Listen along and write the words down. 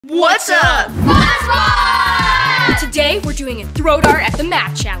What's up? Today we're doing a throw dart at the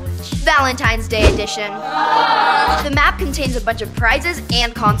map challenge. Valentine's Day edition. The map contains a bunch of prizes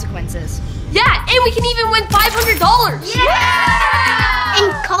and consequences. Yeah, and we can even win $500. Yeah!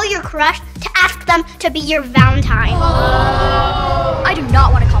 And call your crush to ask them to be your Valentine. I do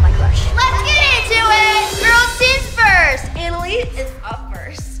not want to call my crush. Let's get into it! Girls scenes first. ADLEY is up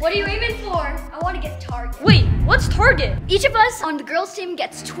first. What are you aiming for? I want to get Target. Wait, what's Target? Each of us on the girls team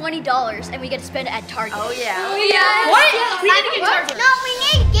gets $20 and we get to spend it at Target. Oh yeah. Oh yeah. What? Yeah. We need to get Target. No, we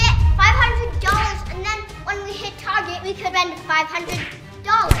need to get $500 and then when we hit Target, we could spend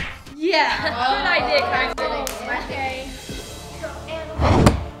 $500. Yeah. Good idea, CraNky. Okay.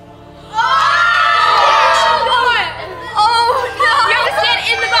 Oh no! You have to stand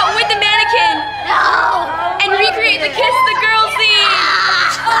in the boat with the mannequin. No. And recreate the kiss the girl scene.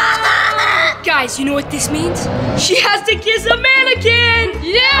 Guys, you know what this means? She has to kiss a mannequin.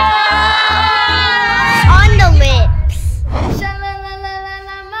 Yeah! On the lips.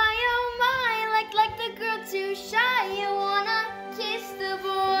 Sha-la-la-la-la-la, my oh my, like the girl too shy, you wanna kiss the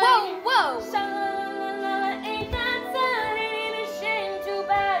boy. Whoa, whoa. Sha-la-la-la-la, ain't that sad, ain't a shame, too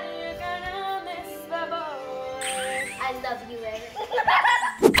bad you're gonna miss the boy. I love you, Eric.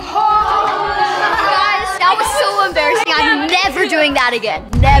 Guys, that was so embarrassing. I'm never doing that again.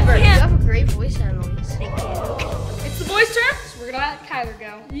 Never. You have a great voice, Annalise. Thank you. It's the boys' turn, so we're gonna let Kyler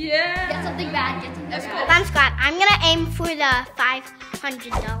go. Yeah. Get something bad, get something bad. I'm Scott. I'm gonna aim for the $500.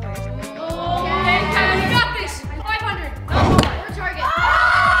 Okay, Kyler, you got this. 500. No more. We're Target.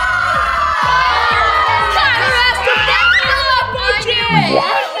 Kyler has to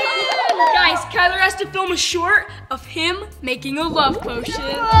Guys, Kyler has to film a short of him making a love potion.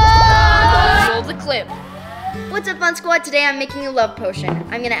 Roll the clip. What's up, Fun Squad? Today I'm making a love potion.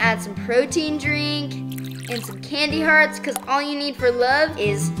 I'm gonna add some protein drink and some candy hearts because all you need for love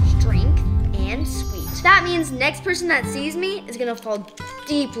is strength and sweet. That means next person that sees me is gonna fall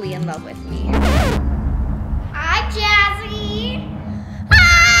deeply in love with me. Hi, Jazzy.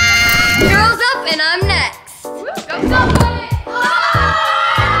 Girls up and I'm next.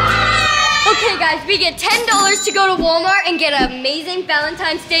 Okay guys, we get $10 to go to Walmart and get an amazing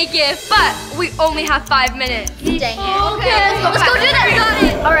Valentine's Day gift, but we only have 5 minutes. Dang it. Okay, let's go do that. We got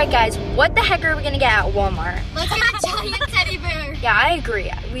it. All right, guys, what the heck are we gonna get at Walmart? Let's get a giant teddy bear. Yeah, I agree.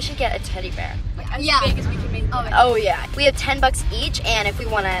 We should get a teddy bear. Yeah. Big as we can make it. Oh yeah. We have $10 each, and if we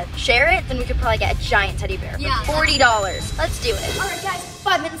want to share it, then we could probably get a giant teddy bear for Yeah. $40. Let's do it. All right guys,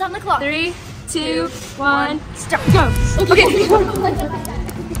 5 minutes on the clock. 3, 2, 1, start. Go. Okay.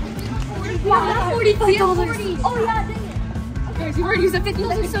 $40. Oh yeah, dang it. Guys, you already used the 50.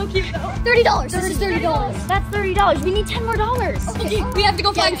 Those are so cute though. $30. This is $30. That's $30. We need 10 more dollars. Okay, we have to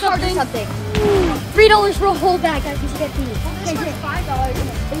go find something. $3 for a whole bag, guys. We should get these. Okay, $5 in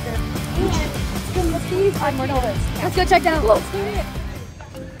a paper. let's see. $5 more. Let's go check that out.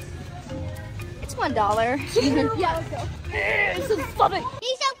 It's $1. Yeah, let's go. This is funny.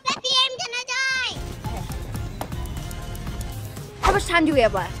 He's so flippy, I'm gonna die. How much time do we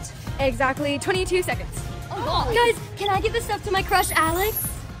have left? Exactly 22 seconds. Oh, guys, can I give this stuff to my crush, Alex?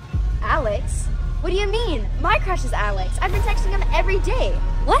 Alex? What do you mean? My crush is Alex. I've been texting him every day.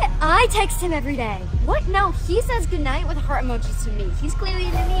 What? I text him every day. What? No, he says goodnight with heart emojis to me. He's clearly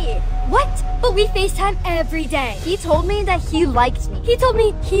into me. What? But we FaceTime every day. He told me that he liked me. He told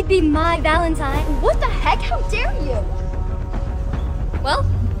me he'd be my Valentine. What the heck? How dare you? Well,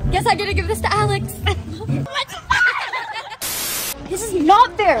 guess I gotta give this to Alex. This is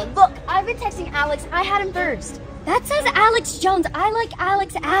not fair. Look, I've been texting Alex. I had him first. That says Alex Jones. I like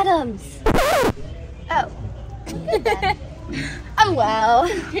Alex Adams. Oh. Oh, well.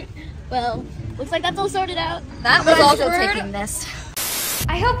 Well, looks like that's all sorted out. That was also taking this.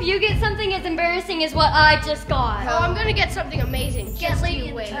 I hope you get something as embarrassing as what I just got. Oh, I'm gonna get something amazing. Just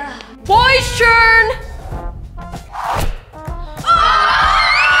you wait. Boys' turn.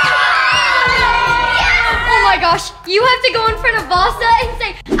 Oh my gosh, you have to go in front of Vasa and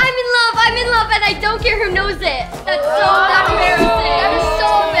say, I'm in love, and I don't care who knows it. That's so embarrassing. That is so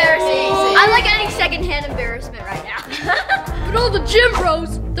embarrassing. I'm like getting secondhand embarrassment right now. But all the gym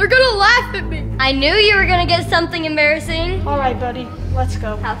bros, they're gonna laugh at me. I knew you were gonna get something embarrassing. All right, buddy, let's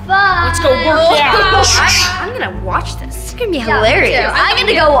go. Have fun. Let's go work out. I'm gonna watch this. It's gonna be hilarious. I'm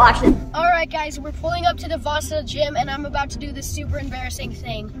gonna go watch it. All right, guys, we're pulling up to the Vasa gym, and I'm about to do this super embarrassing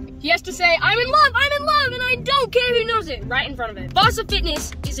thing. He has to say, I'm in love, and I don't care who knows it, right in front of him. Vasa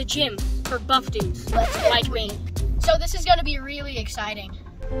Fitness is a gym for buff dudes like me. So this is gonna be really exciting.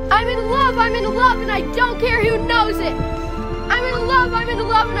 I'm in love, and I don't care who knows it. I'm in love,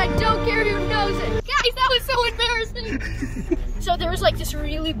 and I don't care who knows it. Guys, that was so embarrassing. So there was like this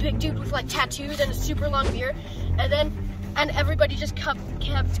really big dude with like tattoos and a super long beard, and everybody just kept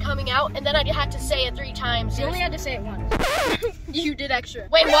coming out, and then I had to say it 3 times. You only had to say it once. You did extra.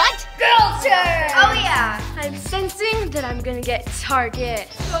 Wait, what? Girl turn! Oh yeah! I'm sensing that I'm gonna get Target.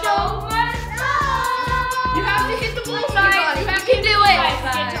 So much fun! You have to hit the bullseye. You can do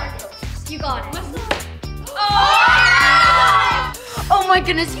it. You got it. Oh my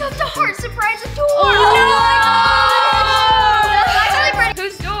goodness, you have to heart surprise a door! Oh no!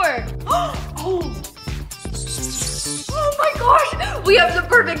 Whose door? Oh my gosh! We have the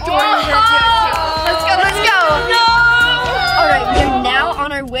perfect door. Let's go, let's go! No! Alright, we are now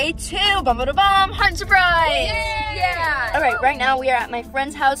on our way to heart surprise! Yeah! Alright, right now we are at my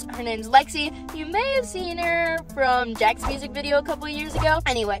friend's house. Her name's Lexi. You may have seen her from Jack's music video a couple of years ago.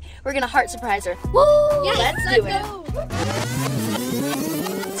 Anyway, we're gonna heart surprise her. Woo! Yes, let's do it.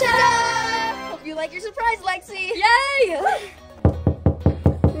 Ta-da! Hope you like your surprise, Lexi! Yay!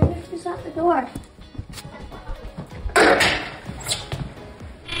 Who's at the door?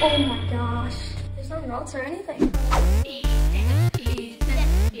 Oh my gosh. There's no notes or anything.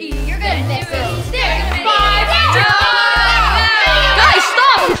 You're gonna miss it. Guys,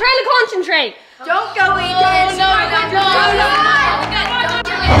 stop! I'm trying to concentrate. Don't go, Ethan! No.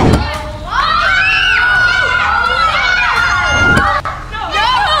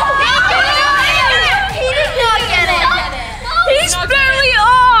 He's barely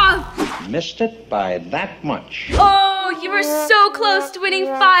off! Missed it by that much. Oh, you were so close to winning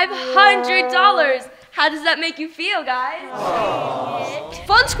 $500. How does that make you feel, guys?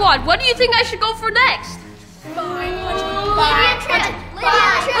 Fun Squad, what do you think I should go for next?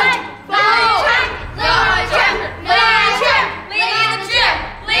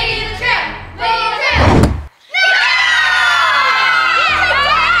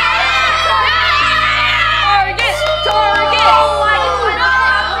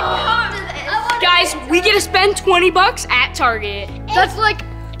 Guys, we get to spend 20 bucks at Target. That's like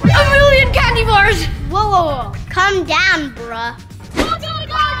a million candy bars. Whoa. Calm down, bruh.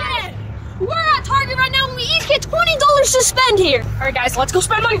 We're at Target right now and we each get $20 to spend here. All right, guys, let's go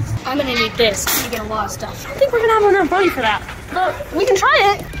spend money. I'm gonna need this. I'm gonna get a lot of stuff. I think we're gonna have enough money for that, but we can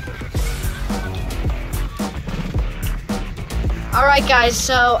try it. All right, guys,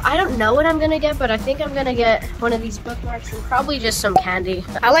 so I don't know what I'm gonna get, but I think I'm gonna get one of these bookmarks and probably just some candy.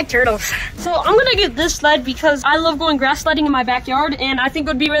 I like turtles. So I'm gonna get this sled because I love going grass sledding in my backyard, and I think it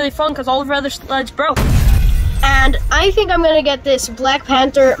would be really fun because all of our other sleds broke. And I think I'm gonna get this Black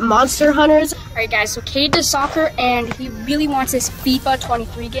Panther Monster Hunters. All right, guys, so Cade does soccer, and he really wants this FIFA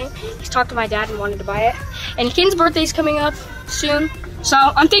 23 game. He's talked to my dad and wanted to buy it. And Caden's birthday's coming up soon, so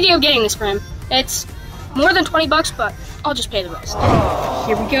I'm thinking of getting this for him. It's more than 20 bucks, but I'll just pay the rest.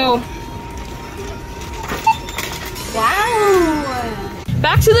 Here we go. Wow.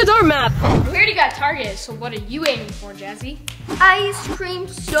 Back to the door map. We already got Target, so what are you aiming for, Jazzy? Ice cream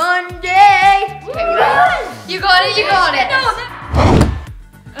sundae! Okay, you got it, you got it!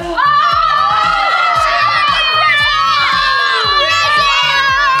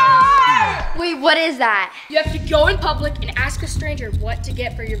 Wait, what is that? You have to go in public and ask a stranger what to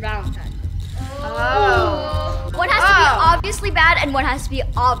get for your Valentine. Oh. One has to be obviously bad and one has to be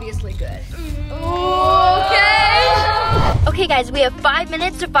obviously good. Okay. Okay, guys, we have 5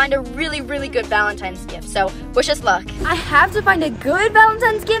 minutes to find a really, really good Valentine's gift. So wish us luck. I have to find a good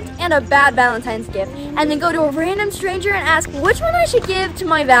Valentine's gift and a bad Valentine's gift, and then go to a random stranger and ask which one I should give to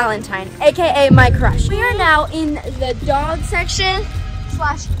my Valentine, aka my crush. We are now in the dog section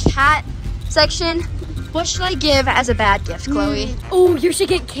 / cat section. What should I give as a bad gift, Chloe? Oh, you should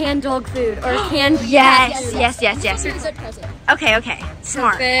get canned dog food or canned Yes. Okay.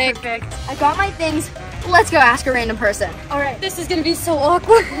 Smart. Perfect. I got my things. Let's go ask a random person. All right, this is gonna be so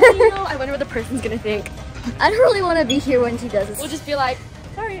awkward. I wonder what the person's gonna think. I don't really want to be here when she does this. We'll just be like,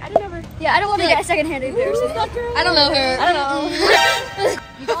 sorry, I didn't know her. Yeah, I don't want to get a secondhand embarrassment. I don't know her. I don't know.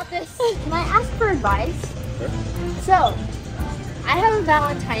 You got this. Can I ask for advice? So, I have a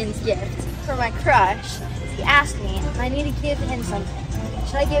Valentine's gift for my crush. He asked me, and I need to give him something.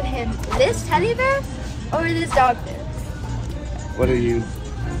 Should I give him this teddy bear or this dog food? What are you?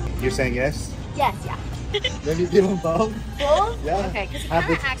 You're saying yes? Yes, yeah. Then you give them both? Both? Yeah. Okay, because he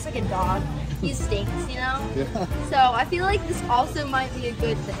kind of acts like a dog. He stinks, you know? Yeah. So I feel like this also might be a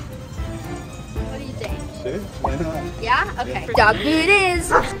good thing. What do you think? Sure. Why not? Yeah? Okay. Dog food it is.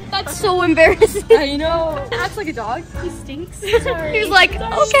 That's so embarrassing. I know. He acts like a dog. He stinks. Sorry. He's like,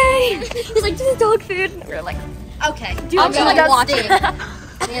 okay. He's like, this is dog food. And we're like, okay. I'm gonna gonna watch stink. it.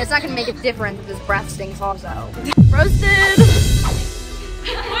 I mean, it's not gonna make a difference if his breath stinks also. Roasted.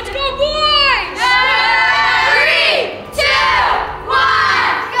 Let's go, boys! 3, 2,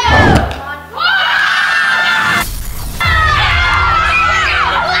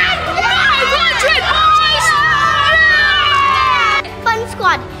 Fun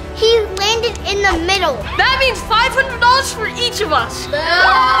Squad, he landed in the middle. That means $500 for each of us.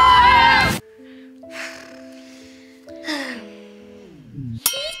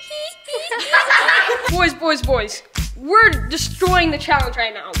 Boys. We're destroying the challenge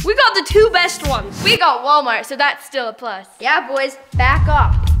right now. We got the 2 best ones. We got Walmart, so that's still a plus. Yeah, boys, back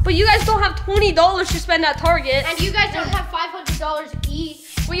off. But you guys don't have $20 to spend at Target. And you guys don't have $500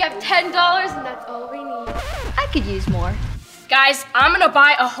 each. We have $10 and that's all we need. I could use more. Guys, I'm gonna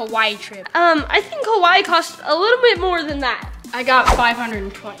buy a Hawaii trip. I think Hawaii costs a little bit more than that. I got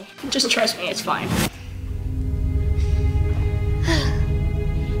 520. Just trust me, it's fine.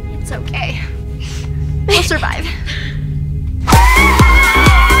 It's okay. We'll survive.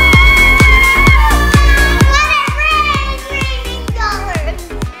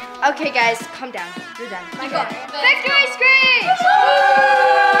 Okay, guys, calm down. You're done. Victory scream!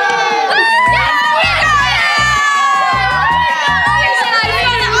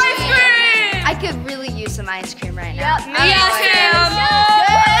 I could really use some ice cream right now. I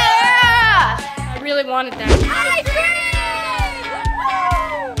really wanted that.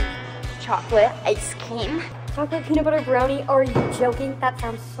 Chocolate ice cream. Chocolate peanut butter brownie, are you joking? That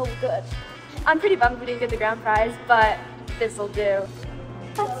sounds so good. I'm pretty bummed we didn't get the grand prize, but this'll do.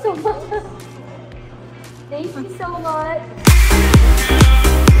 That's so much. Thank you so much.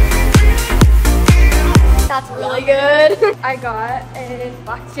 That's really good. I got a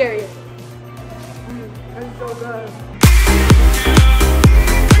black cherry. That's so good.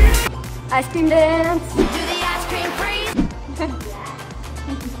 Ice cream dance. Do the ice cream freeze.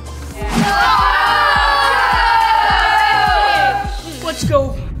 Let's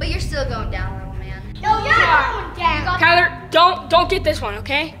go. But you're still going down, little man. No, you're going down. Kyler, don't get this one,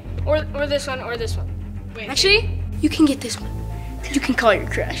 okay? Or this one, or this one. Wait, actually, you can get this one. You can call your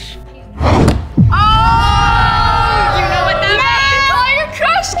crush. Oh! You know what that means? Call your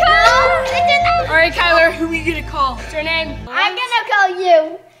crush, Kyler! All right, Kyler, who are we gonna call? What's her name? I'm gonna call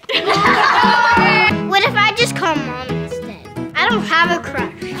you. What if I just call Mom instead? I don't have a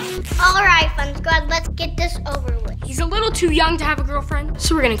crush. All right, Fun Squad, let's get this over with. He's a little too young to have a girlfriend,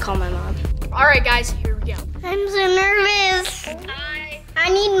 so we're gonna call my mom. All right, guys, here we go. I'm so nervous. Hi. I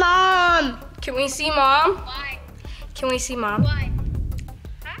need Mom. Can we see Mom? Why? Can we see Mom? Why?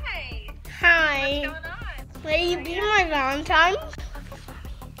 Hi. Hi. What's going on? Will you be my Valentine?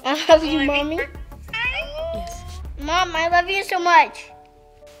 I love you, Mommy. Yes. Mom, I love you so much.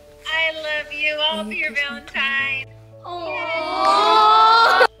 I love you. I'll be your Valentine.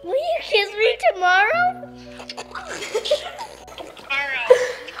 Aww. Will you kiss me tomorrow? Tomorrow.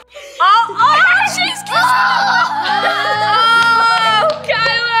 Oh, she's kissing Oh,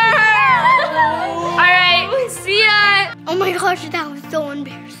 Kyler! All right, see ya. Oh my gosh, that was so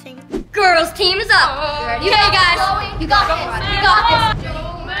embarrassing. Girls, team's up. Okay, guys. You got this. You got this.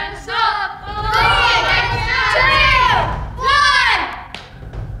 Don't mess up. 3, 2, 1.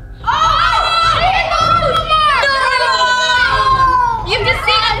 You have to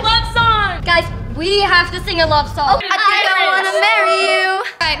sing a love song. Guys, we have to sing a love song. I think I want to marry you.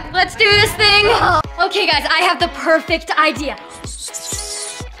 Alright, let's do this thing. Okay, guys, I have the perfect idea.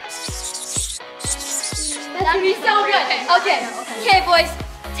 That's gonna be so good. Okay, boys,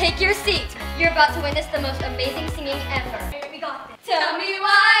 take your seat. You're about to witness the most amazing singing ever. We got this. Tell me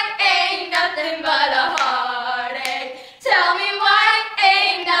why ain't nothing but a heartache. Tell me why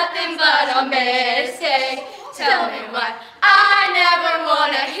ain't nothing but a mistake. Tell me why I never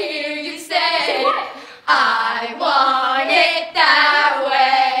wanna hear you say I want it that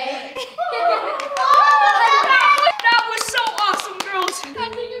way. That was so awesome, girls.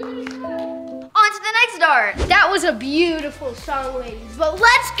 On to the next dart. That was a beautiful song, ladies. But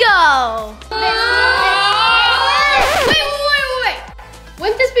let's go. Wait.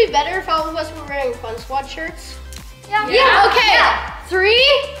 Wouldn't this be better if all of us were wearing Fun Squad shirts? Yeah. Okay. 3,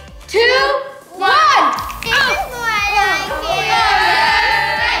 2, 1. This is what I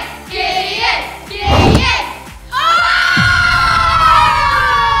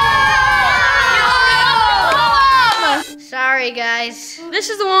Sorry, guys. This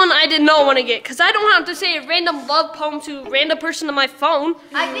is the one I did not want to get because I don't have to say a random love poem to a random person on my phone.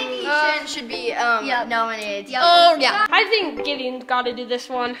 I think Ethan should be nominated. Oh, yeah. I think Gideon's got to do this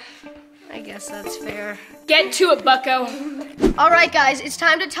one. I guess that's fair. Get to it, bucko. All right, guys, it's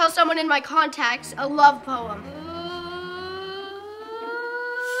time to tell someone in my contacts a love poem.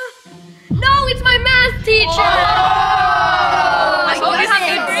 No, it's my math teacher. Oh, I hope you have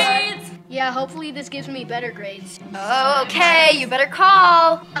good grades. Yeah, hopefully this gives me better grades. Okay, you better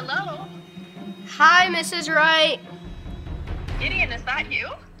call. Hello? Hi, Mrs. Wright. Gideon, is that you?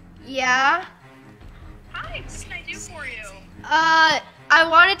 Yeah? Hi, what can I do for you? I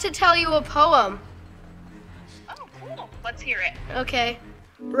wanted to tell you a poem. Oh, cool. Let's hear it. Okay.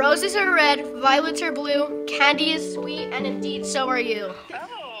 Roses are red, violets are blue, candy is sweet, and indeed so are you.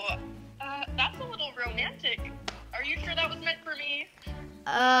 Oh, that's a little romantic. Are you sure that was meant for me?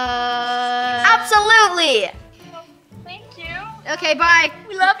 Absolutely. Oh, thank you. Okay, bye.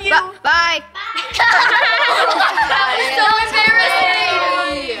 We love you. Bye. That was so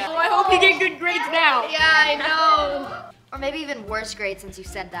embarrassing. Oh, I hope you get good grades now. Yeah, I know. Or maybe even worse grades since you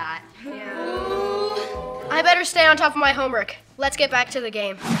said that. I better stay on top of my homework. Let's get back to the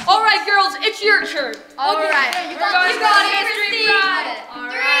game. All right, girls, it's your turn. All right. You got it, Christine. All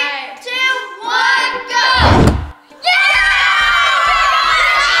 3, right. 2, 1, go!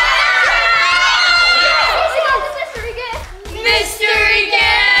 Mystery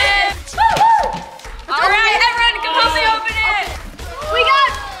gift! All right, everyone, come help me open it. We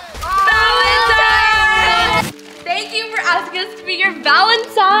got Valentines! Thank you for asking us to be your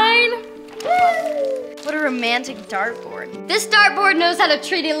Valentine. What a romantic dartboard. This dartboard knows how to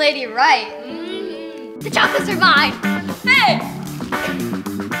treat a lady right. The chocolates are mine. Hey!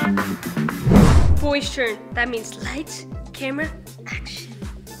 Boy's turn. That means lights, camera, action.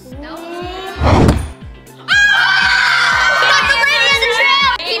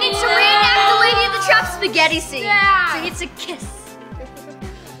 He needs to reenact the Lady of the Trap spaghetti scene. Yeah. So he gets a kiss.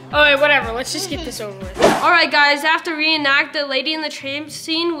 Alright, whatever. Let's just get this over with. All right, guys, I have to reenact the Lady in the Tramp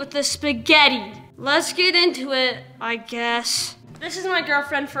scene with the spaghetti. Let's get into it, I guess. This is my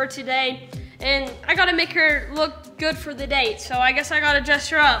girlfriend for today, and I gotta make her look good for the date, so I guess I gotta dress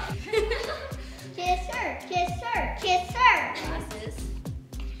her up. Kiss her, kiss her, kiss her.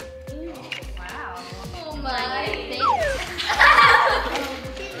 Oh my.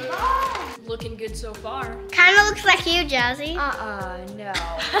 Looking good so far. Kind of looks like you, Jazzy. No.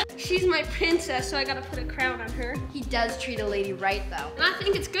 She's my princess, so I gotta put a crown on her. He does treat a lady right though. And I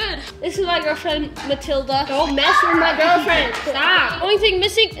think it's good. This is my girlfriend, Matilda. Don't mess with my girlfriend. Stop. Only thing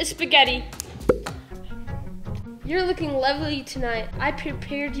missing is spaghetti. You're looking lovely tonight. I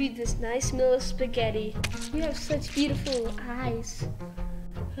prepared you this nice meal of spaghetti. You have such beautiful eyes.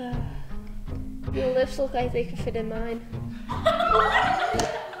 Your lips look like they could fit in mine.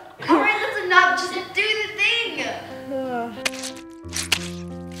 Alright, that's enough. Just do the thing.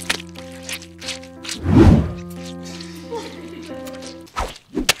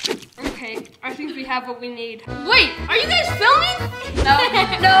 Okay, I think we have what we need. Wait, are you guys filming? No.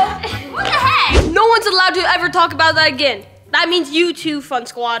 What the heck? No one's allowed to ever talk about that again. That means you too, Fun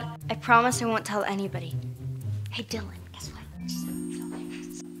Squad. I promise I won't tell anybody. Hey Dylan, guess what?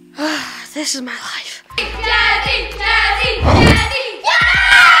 This is my life. Jazzy!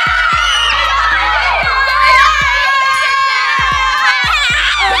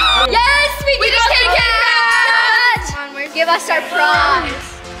 Yes, we get a Kit Kat! Come on, give us our prize.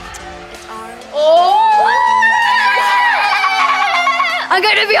 It's ours. Oh! I'm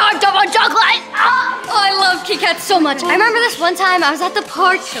gonna be on top of chocolate. Oh, I love Kit Kats so much. I remember this one time I was at the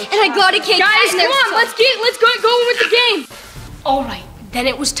park and I got a Kit Kat. Guys, come on, let's go with the game. All right, then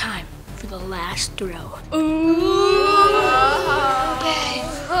it was time for the last throw.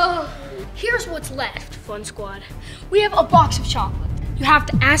 Here's what's left, Fun Squad. We have a box of chocolate. You have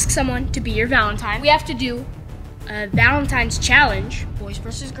to ask someone to be your Valentine. We have to do a Valentine's challenge, boys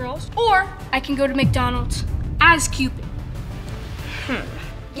versus girls, or I can go to McDonald's as Cupid.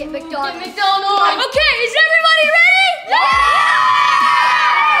 Get McDonald's. Okay, is everybody ready? Yeah!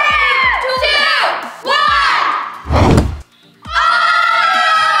 2, 1!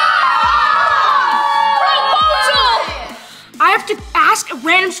 I have to ask a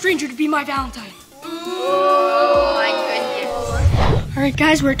random stranger to be my Valentine. Oh my goodness. All right,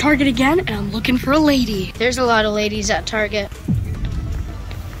 guys, we're at Target again, and I'm looking for a lady. There's a lot of ladies at Target.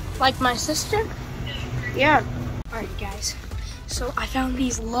 Like my sister? Yeah. All right, guys. So I found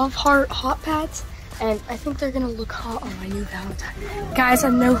these Love Heart hot pads, and I think they're gonna look hot on my new Valentine. Guys, I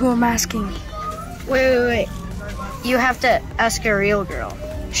know who I'm asking. Wait. You have to ask a real girl.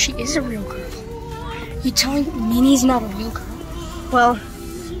 She is a real girl. You telling me Minnie's not a real girl? Well,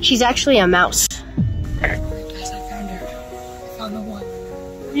 she's actually a mouse. Guys, I found her. I found the one.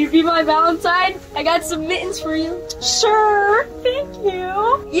 You be my Valentine? I got some mittens for you. Sure, thank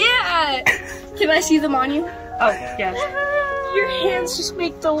you. Yeah. Can I see them on you? Oh, yes. Your hands just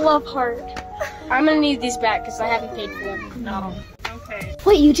make the love heart. I'm gonna need these back because I haven't paid for them. No. Okay.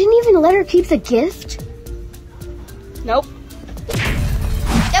 Wait, you didn't even let her keep the gift? Nope.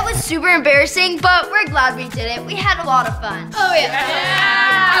 That was super embarrassing, but we're glad we did it. We had a lot of fun. Oh yeah.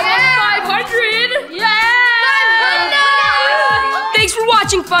 I won 500. Yeah! Thanks for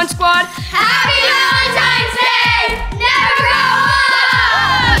watching, Fun Squad. Happy